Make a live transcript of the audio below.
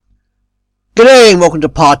G'day and welcome to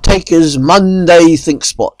Partakers Monday Think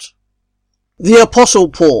Spot. The Apostle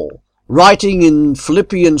Paul, writing in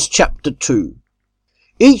Philippians chapter 2.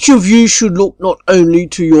 Each of you should look not only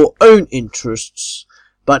to your own interests,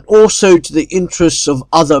 but also to the interests of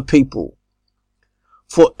other people.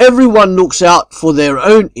 For everyone looks out for their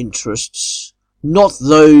own interests, not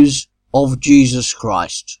those of Jesus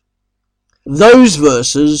Christ. Those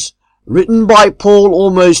verses, written by Paul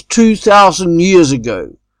almost 2,000 years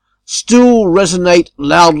ago, still resonate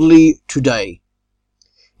loudly today.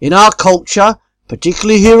 In our culture,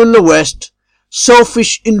 particularly here in the West,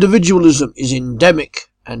 selfish individualism is endemic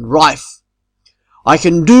and rife. I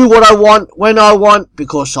can do what I want when I want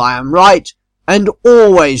because I am right and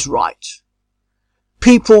always right.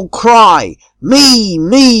 People cry, me,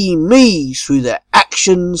 me, me, through their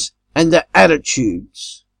actions and their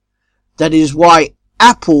attitudes. That is why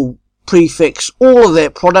Apple prefix all of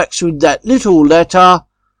their products with that little letter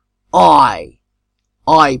I,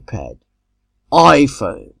 iPad,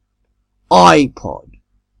 iPhone, iPod.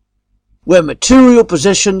 Where material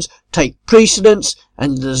possessions take precedence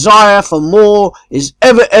and the desire for more is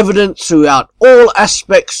ever evident throughout all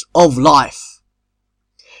aspects of life.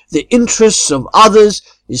 The interests of others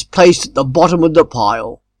is placed at the bottom of the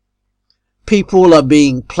pile. People are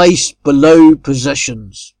being placed below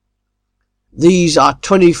possessions. These are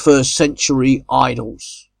 21st century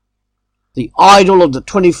idols. The idol of the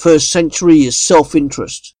 21st century is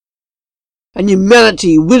self-interest. And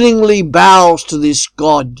humanity willingly bows to this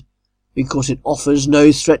God because it offers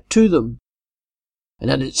no threat to them. And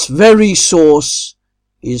at its very source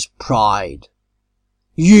is pride.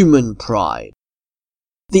 Human pride.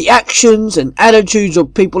 The actions and attitudes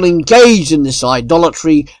of people engaged in this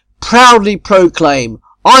idolatry proudly proclaim,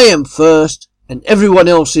 I am first and everyone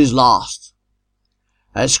else is last.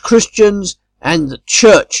 As Christians and the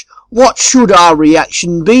church, what should our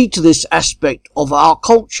reaction be to this aspect of our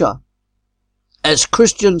culture? As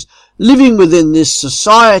Christians living within this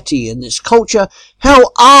society and this culture,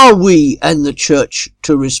 how are we and the church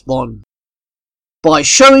to respond? By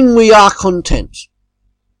showing we are content.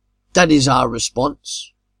 That is our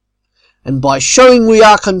response. And by showing we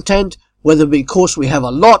are content, whether because we have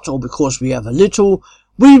a lot or because we have a little,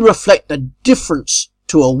 we reflect a difference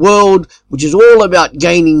to a world which is all about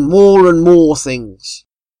gaining more and more things.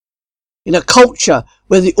 In a culture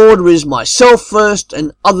where the order is myself first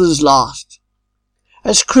and others last.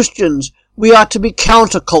 As Christians, we are to be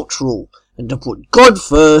countercultural and to put God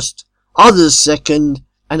first, others second,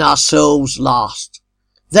 and ourselves last.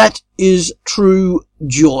 That is true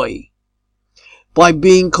joy. By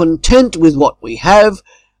being content with what we have,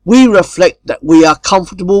 we reflect that we are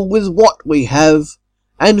comfortable with what we have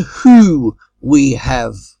and who we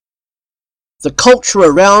have. The culture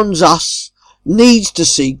around us needs to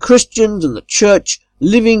see Christians and the church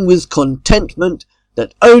living with contentment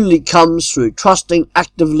that only comes through trusting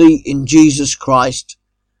actively in Jesus Christ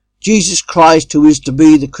who is to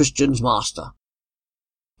be the Christian's master,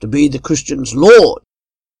 to be the Christian's Lord.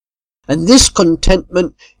 And this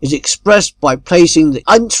contentment is expressed by placing the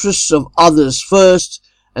interests of others first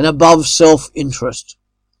and above self-interest.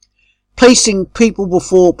 Placing people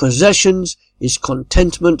before possessions is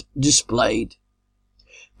contentment displayed.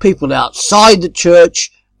 People outside the church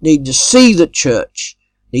need to see the church,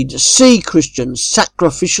 need to see Christians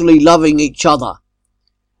sacrificially loving each other.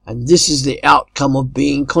 And this is the outcome of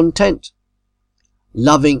being content.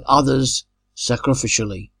 Loving others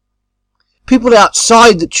sacrificially. People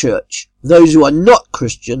outside the church, those who are not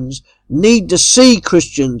Christians, need to see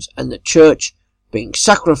Christians and the church being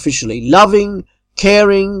sacrificially loving,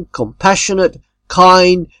 caring, compassionate,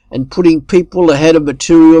 kind, and putting people ahead of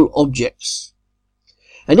material objects.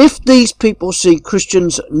 And if these people see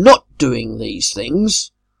Christians not doing these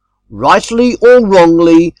things, rightly or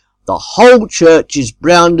wrongly, the whole church is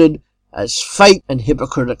branded as fake and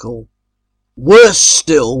hypocritical. Worse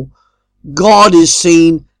still, God is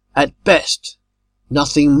seen at best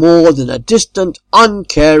nothing more than a distant,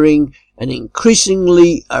 uncaring, and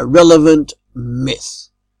increasingly irrelevant myth.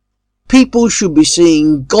 People should be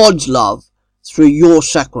seeing God's love through your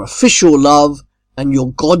sacrificial love and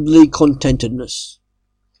your godly contentedness.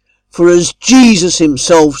 For as Jesus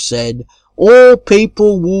himself said, all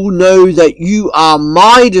people will know that you are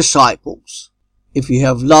my disciples if you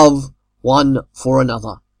have love one for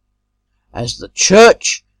another. As the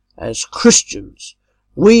church, as Christians,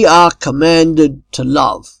 we are commanded to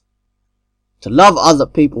love other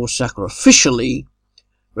people sacrificially,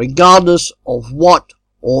 regardless of what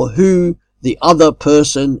or who the other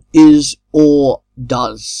person is or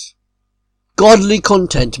does. Godly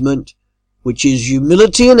contentment, which is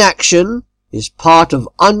humility in action, is part of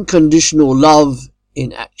unconditional love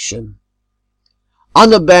in action.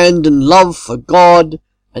 unabandoned love for God,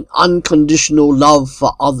 and unconditional love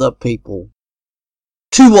for other people.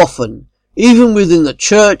 Too often, even within the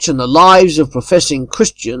church and the lives of professing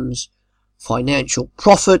Christians, financial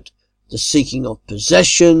profit, the seeking of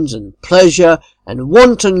possessions and pleasure, and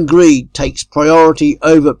wanton greed takes priority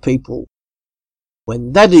over people.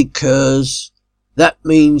 When that occurs, that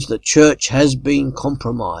means the church has been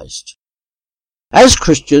compromised. As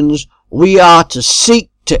Christians, we are to seek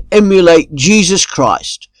to emulate Jesus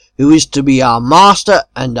Christ, who is to be our Master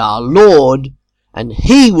and our Lord, and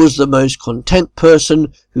he was the most content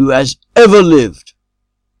person who has ever lived.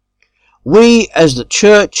 We as the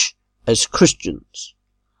church, as Christians,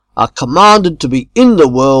 are commanded to be in the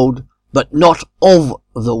world, but not of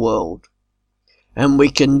the world. And we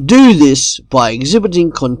can do this by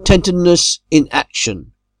exhibiting contentedness in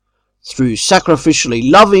action, through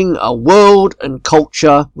sacrificially loving a world and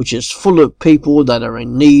culture which is full of people that are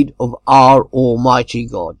in need of our Almighty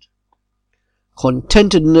God.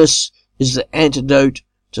 Contentedness is the antidote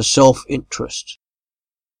to self-interest.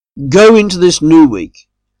 Go into this new week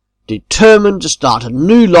determined to start a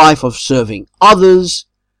new life of serving others,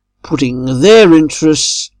 putting their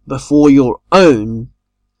interests before your own,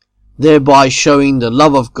 thereby showing the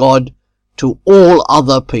love of God to all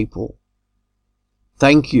other people.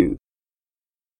 Thank you.